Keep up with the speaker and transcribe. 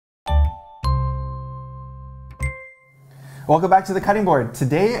Welcome back to the cutting board.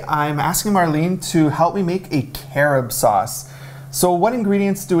 Today I'm asking Marlene to help me make a carob sauce. So what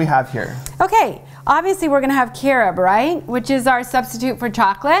ingredients do we have here? Okay, obviously we're gonna have carob, right? Which is our substitute for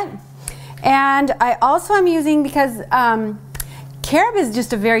chocolate. And I also am using, because carob is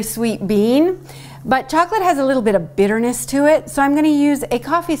just a very sweet bean, but chocolate has a little bit of bitterness to it, so I'm going to use a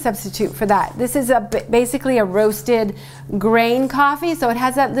coffee substitute for that. This is basically a roasted grain coffee, so it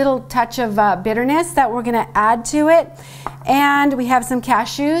has that little touch of bitterness that we're going to add to it. And we have some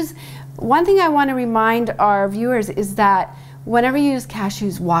cashews. One thing I want to remind our viewers is that whenever you use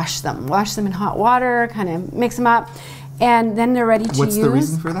cashews, wash them. Wash them in hot water, kind of mix them up, and then they're ready to use. What's the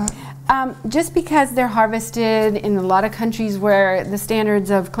reason for that? Just because they're harvested in a lot of countries where the standards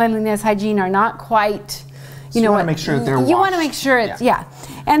of cleanliness, hygiene are not quite, you want to make sure they're washed. You want to make sure it's, yeah.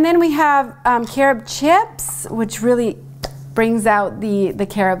 And then we have carob chips, which really brings out the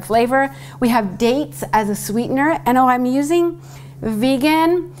carob flavor. We have dates as a sweetener, and I'm using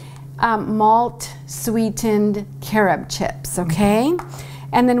vegan malt sweetened carob chips, okay?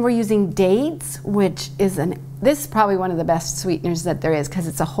 And then we're using dates, which is this is probably one of the best sweeteners that there is because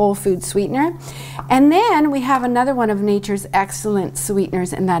it's a whole food sweetener. And then we have another one of nature's excellent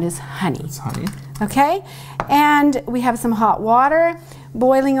sweeteners, and that is honey. It's honey. Okay? And we have some hot water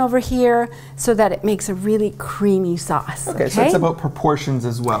boiling over here so that it makes a really creamy sauce. Okay, so it's about proportions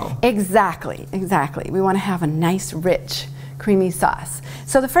as well. Exactly, exactly. We want to have a nice, rich, creamy sauce.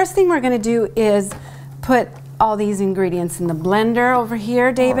 So the first thing we're going to do is put all these ingredients in the blender over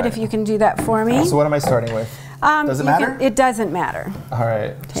here. David, if you can do that for me. So what am I starting with? Does it matter? It doesn't matter. All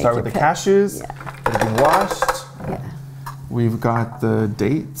right, start with the cashews that have been washed. Yeah. We've got the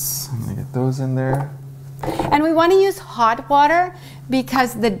dates. I'm gonna get those in there. And we want to use hot water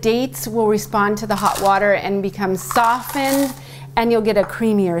because the dates will respond to the hot water and become softened, and you'll get a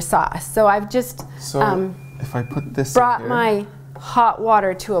creamier sauce. So I've just if I put this brought in here, my hot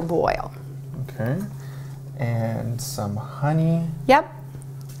water to a boil. Okay. And some honey. Yep.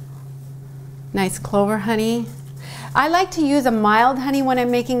 Nice clover honey. I like to use a mild honey when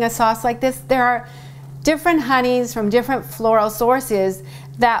I'm making a sauce like this. There are different honeys from different floral sources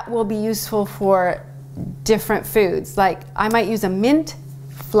that will be useful for different foods. Like I might use a mint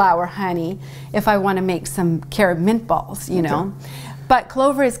flower honey if I want to make some carob mint balls, you know. But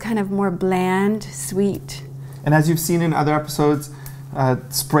clover is kind of more bland, sweet. And as you've seen in other episodes,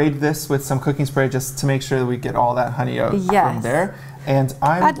 sprayed this with some cooking spray just to make sure that we get all that honey out from there. And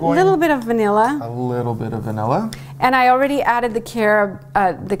I'm going a little bit of vanilla. A little bit of vanilla. And I already added the carob,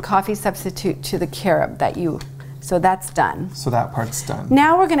 the coffee substitute to the carob so that's done. So that part's done.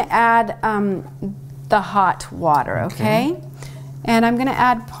 Now we're going to add the hot water, okay? And I'm going to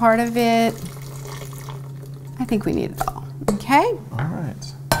add part of it. I think we need it all, okay? All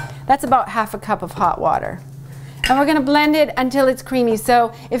right. That's about half a cup of hot water. And we're going to blend it until it's creamy.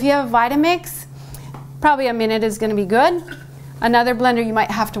 So if you have a Vitamix, probably a minute is going to be good. Another blender, you might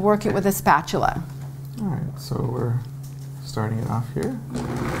have to work it with a spatula. All right, so we're starting it off here.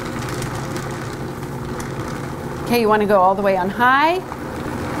 Okay, you want to go all the way on high.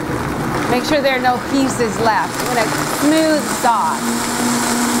 Make sure there are no pieces left. You want a smooth sauce.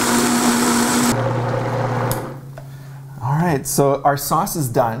 All right, so our sauce is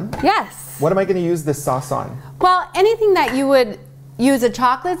done. Yes. What am I going to use this sauce on? Well, anything that you would use a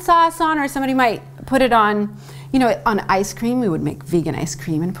chocolate sauce on, or somebody might put it on, you know, on ice cream. We would make vegan ice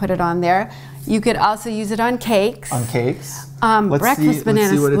cream and put it on there. You could also use it on cakes. On cakes. Breakfast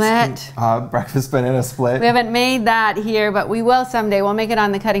banana split. Breakfast banana split. We haven't made that here, but we will someday. We'll make it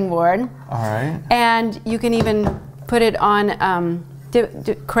on the cutting board. All right. And you can even put it on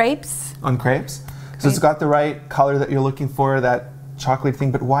crepes. On crepes. So it's got the right color that you're looking for, that chocolate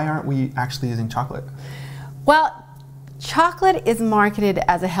thing, but why aren't we actually using chocolate? Well, chocolate is marketed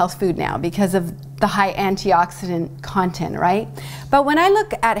as a health food now because of the high antioxidant content, right? But when I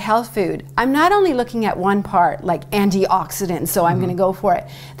look at health food, I'm not only looking at one part, like antioxidants, so I'm going to go for it.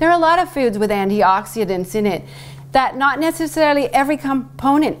 There are a lot of foods with antioxidants in it that not necessarily every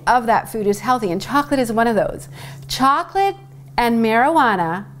component of that food is healthy, and chocolate is one of those. Chocolate and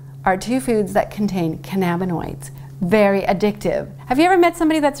marijuana are two foods that contain cannabinoids. Very addictive. Have you ever met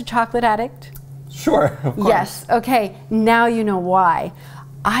somebody that's a chocolate addict? Sure, of course. Yes, okay, now you know why.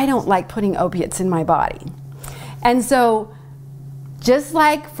 I don't like putting opiates in my body. And so, just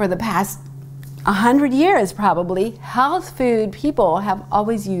like for the past 100 years probably, health food people have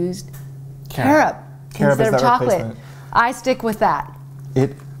always used carob instead of chocolate. I stick with that.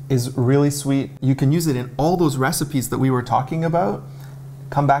 It is really sweet. You can use it in all those recipes that we were talking about.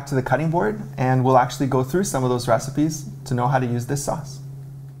 Come back to the cutting board and we'll actually go through some of those recipes to know how to use this sauce.